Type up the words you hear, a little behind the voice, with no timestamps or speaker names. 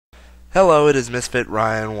Hello, it is Misfit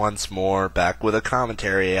Ryan once more, back with a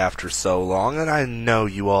commentary after so long, and I know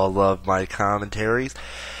you all love my commentaries.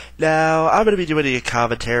 Now, I'm going to be doing a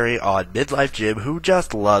commentary on Midlife Jim, who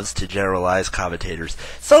just loves to generalize commentators.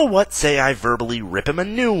 So what say I verbally rip him a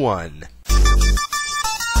new one?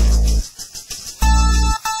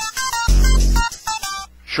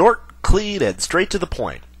 Short, clean, and straight to the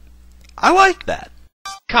point. I like that.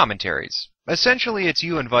 Commentaries. Essentially, it's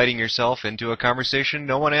you inviting yourself into a conversation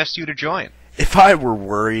no one asked you to join. If I were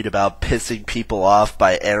worried about pissing people off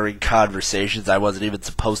by entering conversations I wasn't even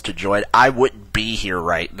supposed to join, I wouldn't be here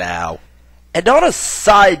right now. And on a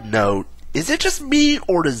side note, is it just me,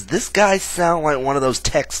 or does this guy sound like one of those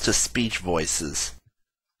text-to-speech voices?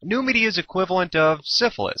 New media's equivalent of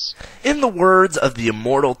syphilis. In the words of the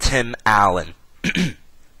immortal Tim Allen.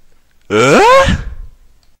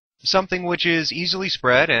 Something which is easily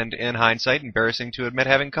spread and, in hindsight, embarrassing to admit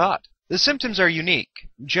having caught. The symptoms are unique,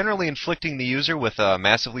 generally inflicting the user with a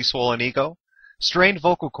massively swollen ego, strained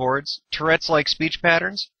vocal cords, Tourette's-like speech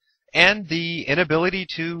patterns, and the inability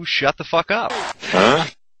to shut the fuck up.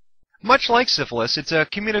 Much like syphilis, it's a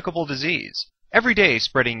communicable disease, every day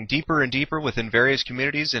spreading deeper and deeper within various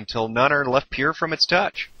communities until none are left pure from its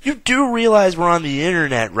touch. You do realize we're on the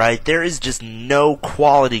internet, right? There is just no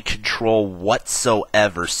quality control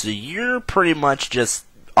whatsoever, so you're pretty much just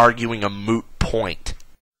arguing a moot point.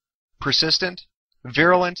 Persistent,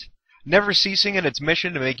 virulent, never ceasing in its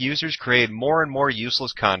mission to make users create more and more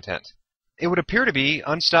useless content. It would appear to be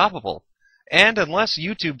unstoppable, and unless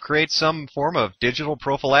YouTube creates some form of digital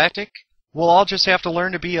prophylactic, we'll all just have to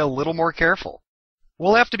learn to be a little more careful.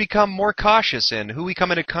 We'll have to become more cautious in who we come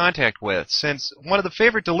into contact with, since one of the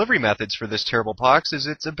favorite delivery methods for this terrible pox is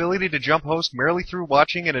its ability to jump host merely through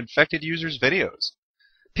watching an infected user's videos.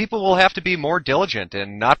 People will have to be more diligent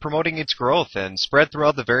in not promoting its growth and spread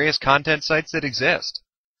throughout the various content sites that exist.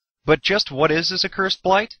 But just what is this accursed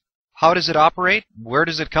blight? How does it operate? Where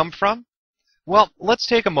does it come from? Well, let's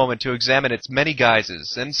take a moment to examine its many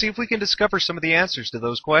guises and see if we can discover some of the answers to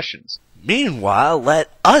those questions. Meanwhile,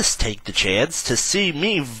 let us take the chance to see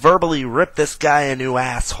me verbally rip this guy a new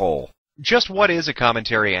asshole. Just what is a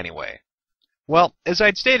commentary anyway? Well, as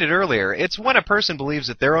I'd stated earlier, it's when a person believes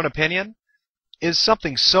that their own opinion is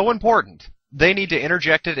something so important, they need to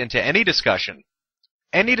interject it into any discussion.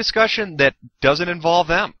 Any discussion that doesn't involve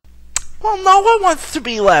them. Well, no one wants to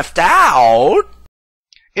be left out.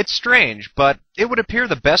 It's strange, but it would appear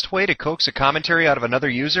the best way to coax a commentary out of another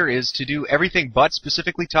user is to do everything but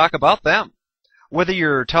specifically talk about them. Whether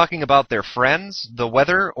you're talking about their friends, the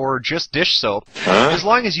weather, or just dish soap, as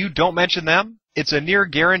long as you don't mention them, it's a near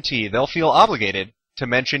guarantee they'll feel obligated to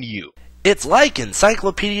mention you. It's like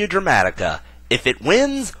Encyclopedia Dramatica. If it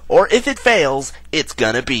wins, or if it fails, it's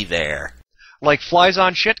gonna be there. Like flies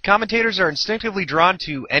on shit, commentators are instinctively drawn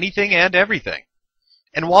to anything and everything.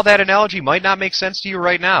 And while that analogy might not make sense to you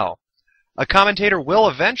right now, a commentator will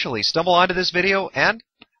eventually stumble onto this video and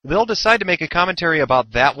they'll decide to make a commentary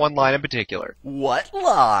about that one line in particular. What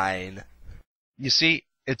line? You see,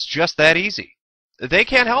 it's just that easy. They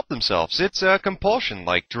can't help themselves. It's a compulsion,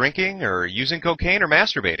 like drinking or using cocaine or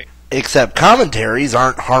masturbating. Except commentaries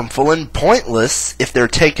aren't harmful and pointless if they're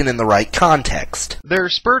taken in the right context. They're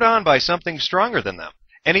spurred on by something stronger than them.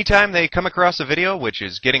 Anytime they come across a video which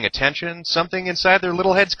is getting attention, something inside their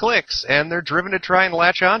little heads clicks, and they're driven to try and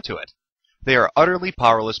latch onto it. They are utterly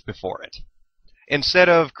powerless before it. Instead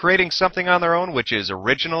of creating something on their own which is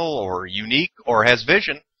original or unique or has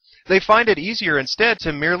vision, they find it easier instead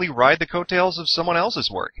to merely ride the coattails of someone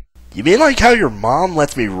else's work. You mean like how your mom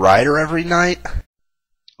lets me ride her every night?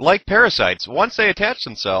 Like parasites, once they attach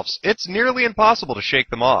themselves, it's nearly impossible to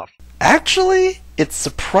shake them off. Actually, it's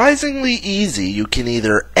surprisingly easy. You can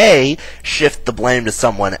either A, shift the blame to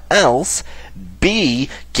someone else, B,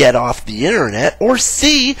 get off the internet, or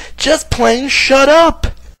C, just plain shut up.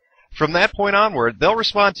 From that point onward, they'll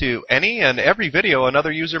respond to any and every video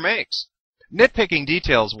another user makes, nitpicking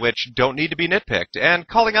details which don't need to be nitpicked, and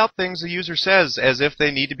calling out things the user says as if they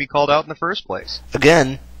need to be called out in the first place.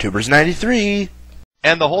 Again, Tubers93.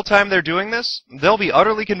 And the whole time they're doing this, they'll be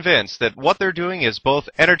utterly convinced that what they're doing is both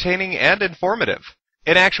entertaining and informative.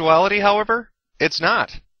 In actuality, however, it's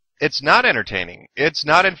not. It's not entertaining. It's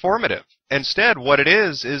not informative. Instead, what it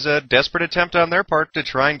is a desperate attempt on their part to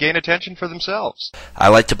try and gain attention for themselves. I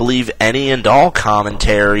like to believe any and all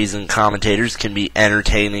commentaries and commentators can be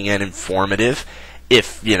entertaining and informative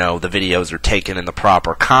if, the videos are taken in the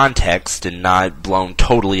proper context and not blown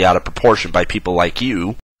totally out of proportion by people like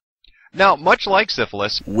you. Now, much like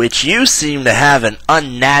syphilis, which you seem to have an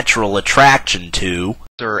unnatural attraction to,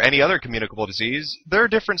 or any other communicable disease, there are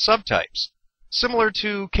different subtypes. similar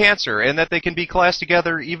to cancer in that they can be classed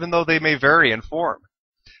together even though they may vary in form.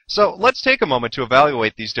 So let's take a moment to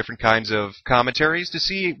evaluate these different kinds of commentaries to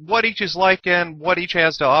see what each is like and what each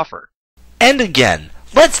has to offer. And again,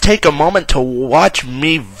 let's take a moment to watch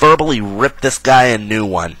me verbally rip this guy a new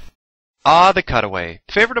one. Ah, the cutaway.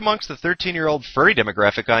 Favored amongst the 13-year-old furry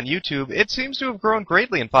demographic on YouTube, it seems to have grown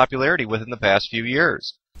greatly in popularity within the past few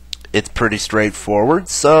years. It's pretty straightforward,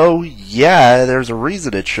 so yeah, there's a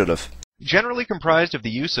reason it should have. Generally comprised of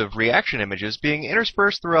the use of reaction images being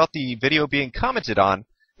interspersed throughout the video being commented on,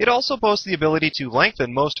 it also boasts the ability to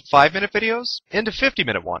lengthen most 5-minute videos into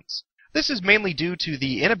 50-minute ones. This is mainly due to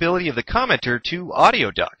the inability of the commenter to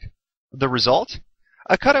audio duck. The result?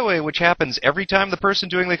 A cutaway which happens every time the person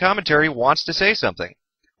doing the commentary wants to say something,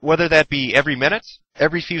 whether that be every minute,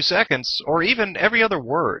 every few seconds, or even every other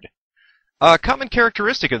word. A common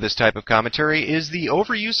characteristic of this type of commentary is the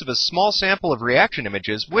overuse of a small sample of reaction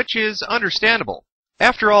images, which is understandable.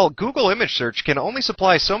 After all, Google image search can only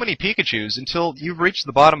supply so many Pikachus until you've reached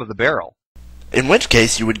the bottom of the barrel. In which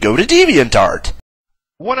case you would go to DeviantArt.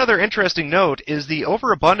 One other interesting note is the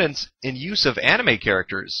overabundance in use of anime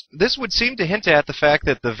characters. This would seem to hint at the fact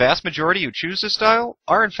that the vast majority who choose this style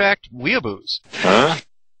are in fact weeaboos. Huh?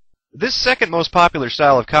 This second most popular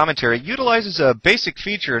style of commentary utilizes a basic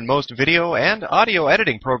feature in most video and audio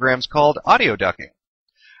editing programs called audio ducking.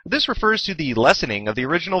 This refers to the lessening of the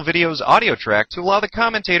original video's audio track to allow the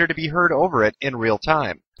commentator to be heard over it in real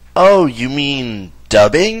time. Oh, you mean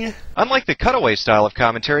dubbing? Unlike the cutaway style of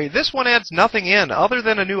commentary, this one adds nothing in other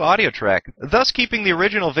than a new audio track, thus keeping the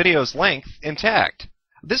original video's length intact.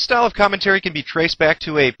 This style of commentary can be traced back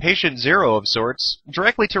to a patient zero of sorts,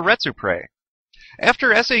 directly to Retsupre.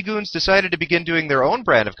 After SA Goons decided to begin doing their own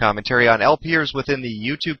brand of commentary on LPers within the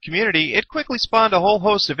YouTube community, it quickly spawned a whole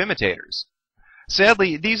host of imitators.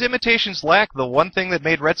 Sadly, these imitations lack the one thing that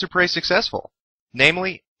made Retsupre successful,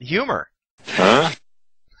 namely, humor. Huh?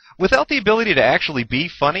 Without the ability to actually be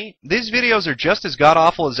funny, these videos are just as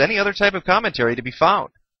god-awful as any other type of commentary to be found.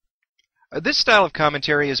 This style of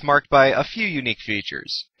commentary is marked by a few unique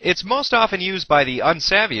features. It's most often used by the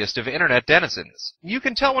unsavviest of internet denizens. You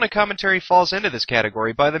can tell when a commentary falls into this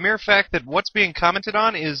category by the mere fact that what's being commented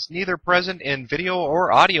on is neither present in video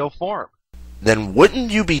or audio form. Then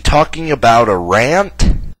wouldn't you be talking about a rant?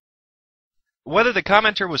 Whether the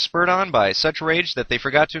commenter was spurred on by such rage that they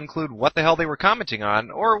forgot to include what the hell they were commenting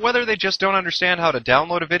on, or whether they just don't understand how to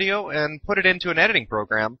download a video and put it into an editing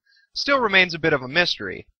program, still remains a bit of a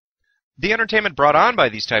mystery. The entertainment brought on by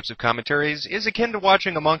these types of commentaries is akin to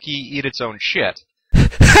watching a monkey eat its own shit.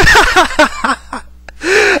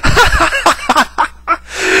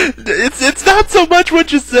 It's not so much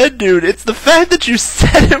what you said, dude. It's the fact that you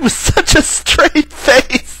said it with such a straight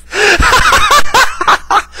face.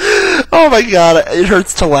 Oh my god, it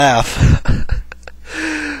hurts to laugh.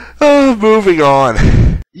 Oh, moving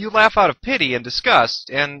on. You laugh out of pity and disgust,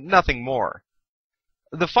 and nothing more.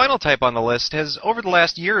 The final type on the list has, over the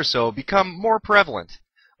last year or so, become more prevalent.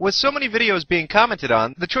 With so many videos being commented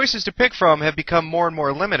on, the choices to pick from have become more and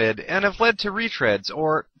more limited, and have led to retreads,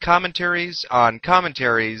 or commentaries on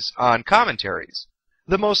commentaries on commentaries.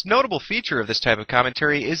 The most notable feature of this type of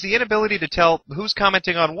commentary is the inability to tell who's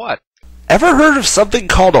commenting on what. Ever heard of something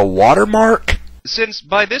called a watermark? Since,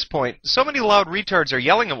 by this point, so many loud retards are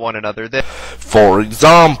yelling at one another that... For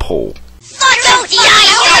example...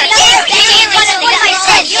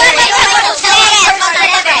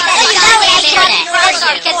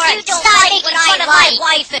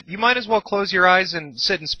 You might as well close your eyes and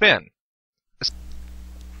sit and spin.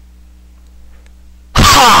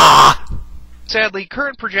 Ha! Sadly,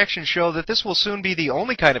 current projections show that this will soon be the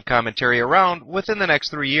only kind of commentary around within the next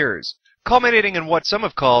 3 years, culminating in what some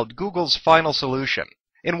have called Google's final solution,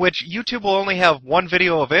 in which YouTube will only have one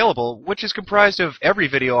video available, which is comprised of every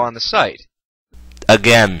video on the site.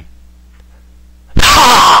 Again.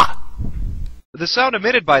 Ha! The sound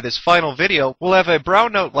emitted by this final video will have a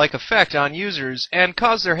brown note-like effect on users and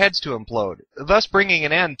cause their heads to implode, thus bringing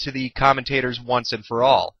an end to the commentators once and for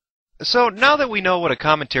all. So now that we know what a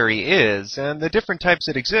commentary is and the different types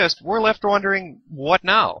that exist, we're left wondering, what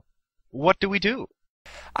now? What do we do?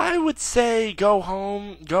 I would say go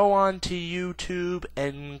home, go on to YouTube,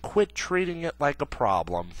 and quit treating it like a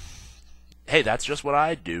problem. Hey, that's just what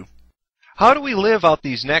I'd do. How do we live out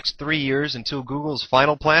these next 3 years until Google's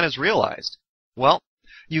final plan is realized? Well,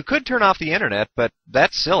 you could turn off the internet, but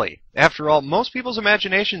that's silly. After all, most people's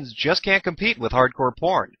imaginations just can't compete with hardcore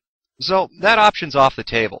porn. So that option's off the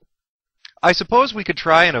table. I suppose we could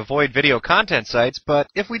try and avoid video content sites, but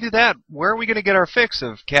if we do that, where are we going to get our fix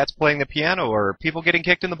of cats playing the piano or people getting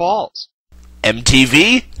kicked in the balls?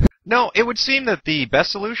 MTV? No, it would seem that the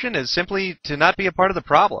best solution is simply to not be a part of the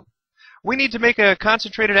problem. We need to make a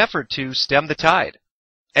concentrated effort to stem the tide.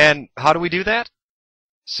 And how do we do that?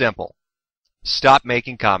 Simple. Stop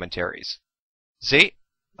making commentaries. See?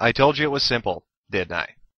 I told you it was simple, didn't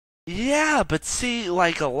I? Yeah, but see,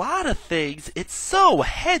 like a lot of things, it's so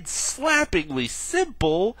head-slappingly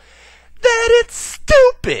simple that it's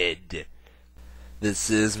stupid.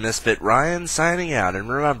 This is Misfit Ryan signing out, and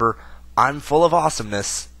remember, I'm full of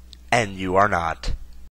awesomeness, and you are not.